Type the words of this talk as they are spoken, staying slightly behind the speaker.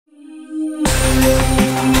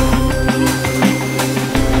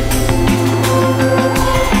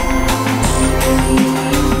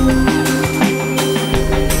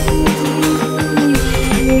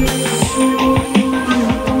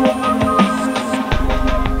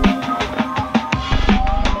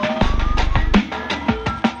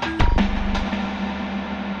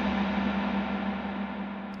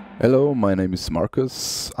Hello, my name is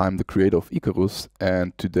Marcus. I'm the creator of Icarus,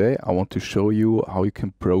 and today I want to show you how you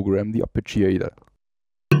can program the Arpeggiator.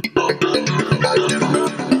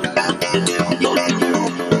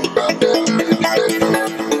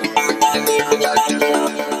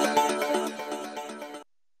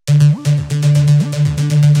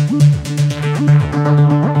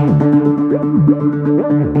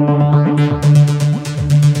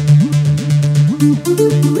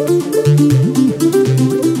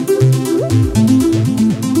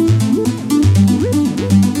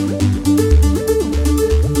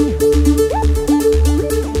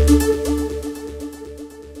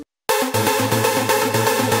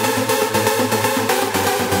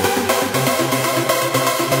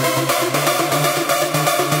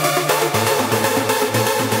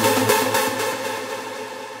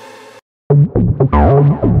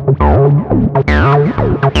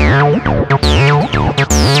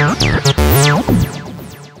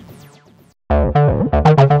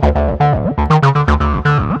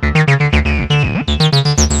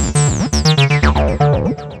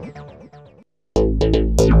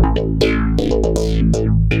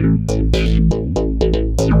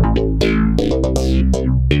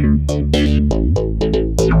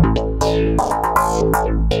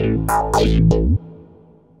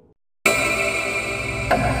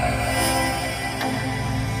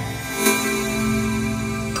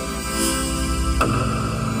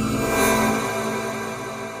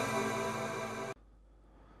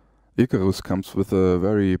 Icarus comes with a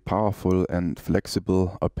very powerful and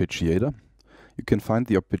flexible arpeggiator. You can find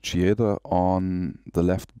the arpeggiator on the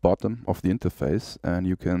left bottom of the interface, and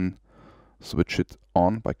you can switch it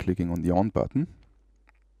on by clicking on the on button.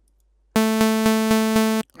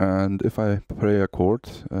 And if I play a chord,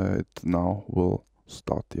 it now will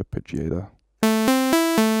start the arpeggiator.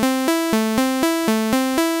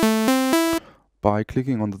 By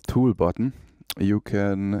clicking on the tool button, you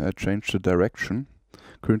can change the direction.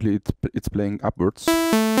 Currently it's playing upwards.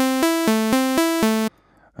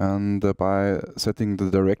 And by setting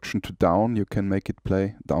the direction to down, you can make it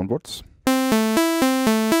play downwards.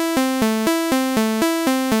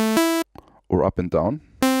 Or up and down.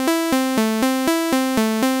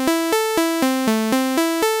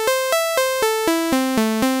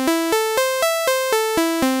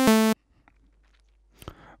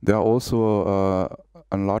 There are also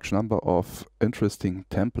a large number of interesting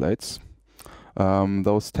templates.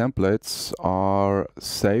 Those templates are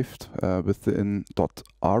saved within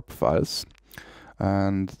 .arp files,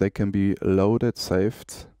 and they can be loaded,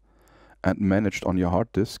 saved and managed on your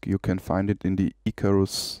hard disk. You can find it in the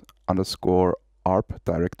Icarus_arp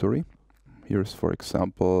directory. Here's, for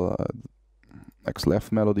example,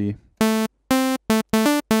 XLEF melody.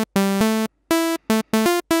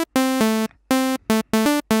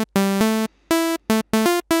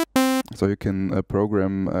 So you can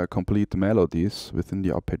program complete melodies within the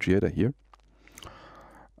arpeggiator here.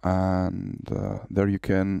 And there you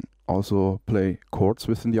can also play chords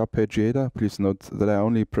within the arpeggiator. Please note that I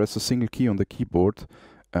only press a single key on the keyboard,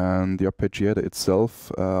 and the arpeggiator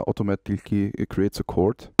itself automatically creates a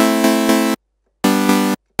chord.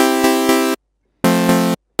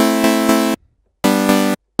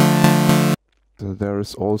 So there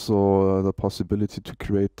is also the possibility to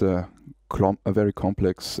create a very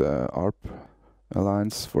complex ARP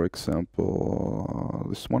lines, for example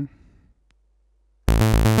this one.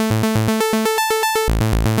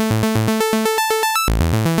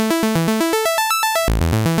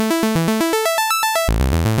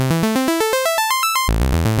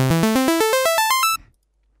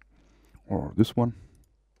 Or this one.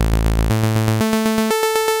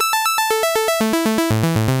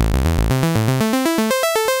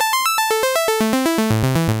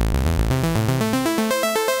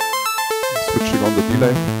 Switching on the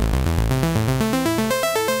delay.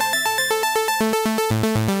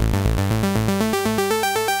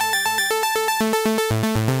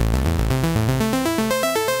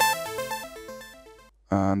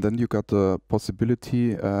 And then you got the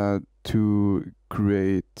possibility to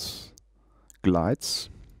create glides.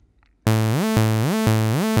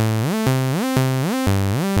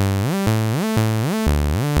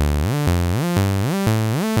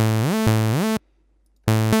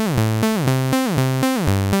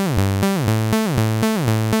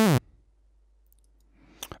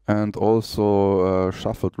 And also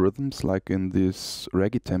shuffled rhythms, like in this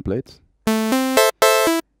reggae template.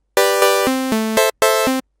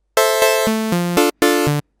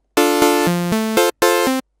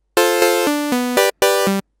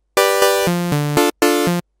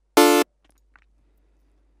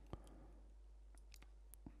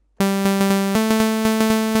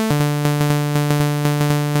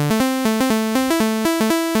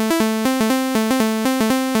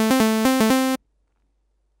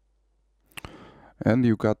 And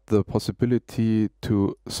you got the possibility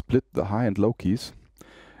to split the high and low keys.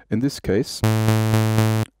 In this case,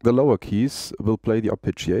 the lower keys will play the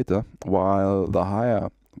arpeggiator, while the higher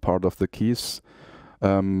part of the keys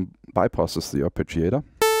bypasses the arpeggiator.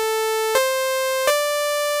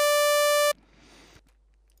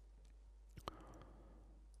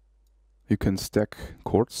 You can stack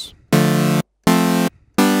chords.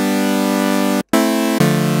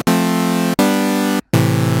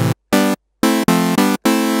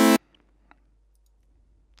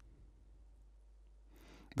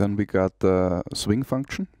 Then we got the swing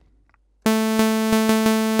function.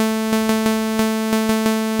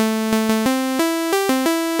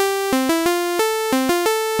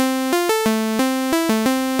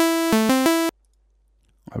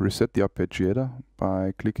 I reset the arpeggiator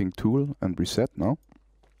by clicking Tool and Reset now.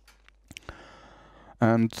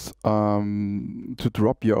 And to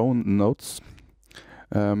drop your own notes,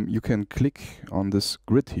 you can click on this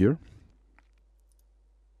grid here.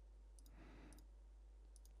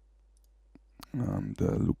 And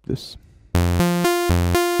loop this.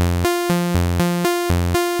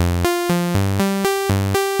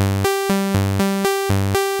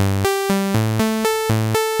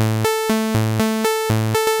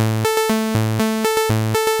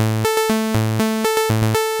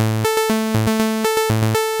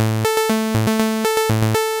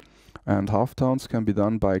 And halftones can be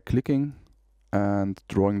done by clicking and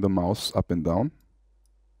drawing the mouse up and down.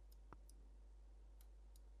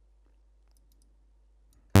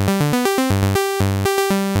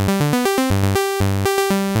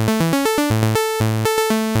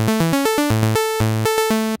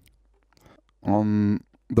 On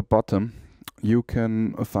the bottom, you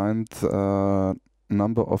can find a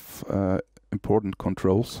number of important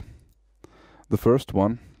controls. The first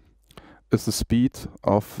one is the speed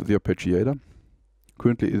of the arpeggiator.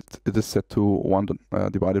 Currently it is set to 1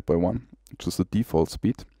 divided by 1, which is the default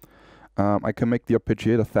speed. I can make the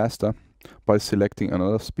arpeggiator faster by selecting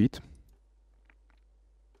another speed.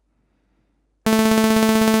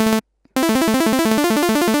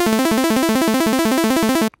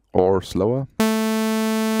 Or slower.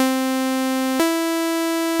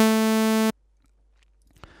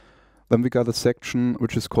 Then we got a section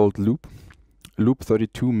which is called loop. Loop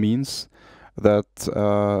 32 means that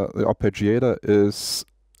the arpeggiator is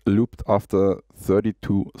looped after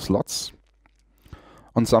 32 slots.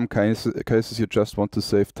 On some cases you just want to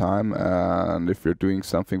save time, and if you're doing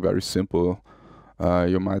something very simple,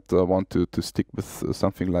 you might want to stick with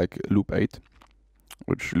something like loop 8,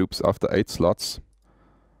 which loops after 8 slots,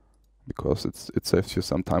 because it saves you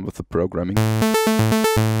some time with the programming.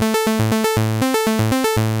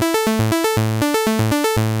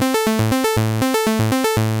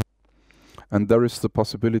 And there is the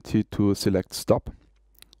possibility to select stop.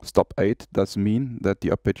 Stop 8 does mean that the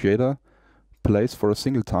arpeggiator plays for a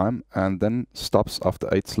single time and then stops after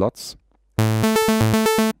 8 slots.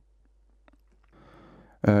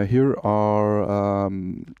 Here are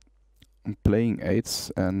playing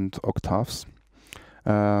eighths and octaves.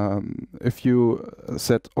 If you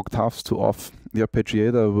set octaves to off, the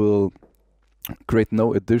arpeggiator will create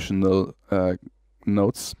no additional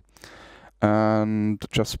notes and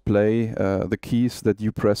just play the keys that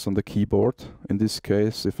you press on the keyboard. In this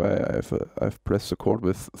case, if I've pressed a chord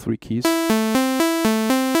with 3 keys,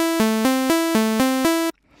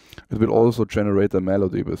 it will also generate a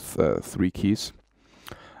melody with 3 keys.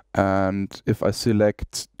 And if I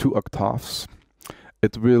select 2 octaves,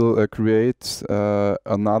 it will create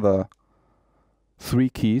another 3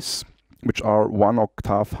 keys, which are 1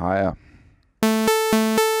 octave higher.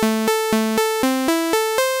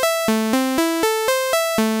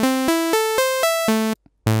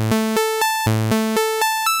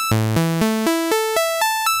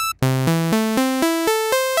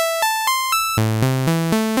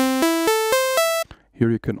 Here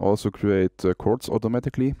you can also create chords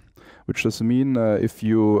automatically, which does mean if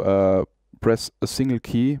you press a single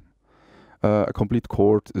key, a complete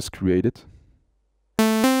chord is created.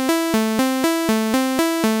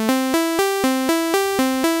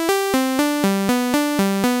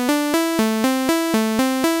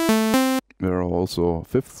 There are also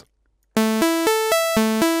fifths.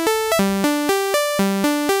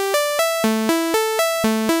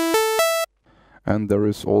 And there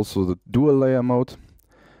is also the dual layer mode.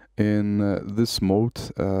 In this mode,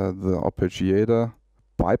 the arpeggiator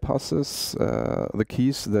bypasses the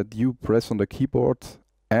keys that you press on the keyboard,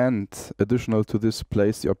 and additional to this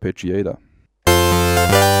plays the arpeggiator.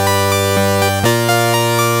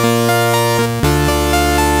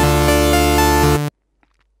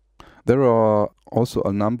 There are also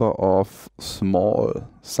a number of small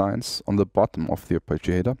signs on the bottom of the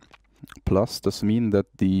arpeggiator. Plus, this means that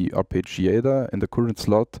the arpeggiator in the current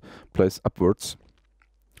slot plays upwards.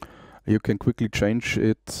 You can quickly change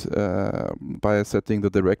it by setting the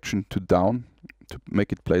direction to down to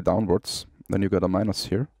make it play downwards. Then you got a minus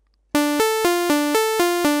here.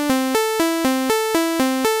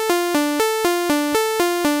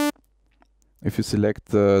 If you select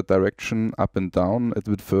the direction up and down, it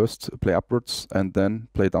would first play upwards and then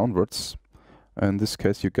play downwards. In this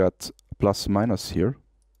case, you got plus minus here.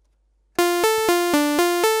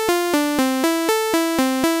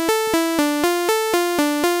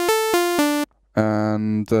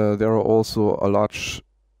 And there are also a large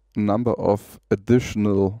number of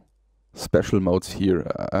additional special modes here,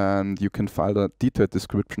 and you can find a detailed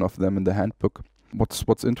description of them in the handbook.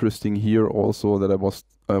 What's interesting here also that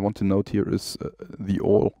I want to note here is the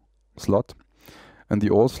all slot. And the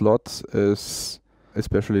all slot is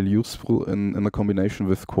especially useful in a combination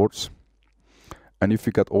with chords. And if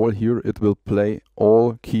you got all here, it will play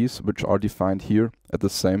all keys which are defined here at the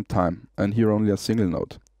same time, and here only a single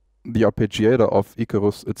note. The arpeggiator of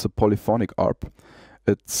Icarus, it's a polyphonic arp.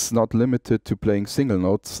 It's not limited to playing single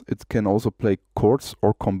notes, it can also play chords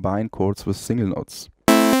or combine chords with single notes.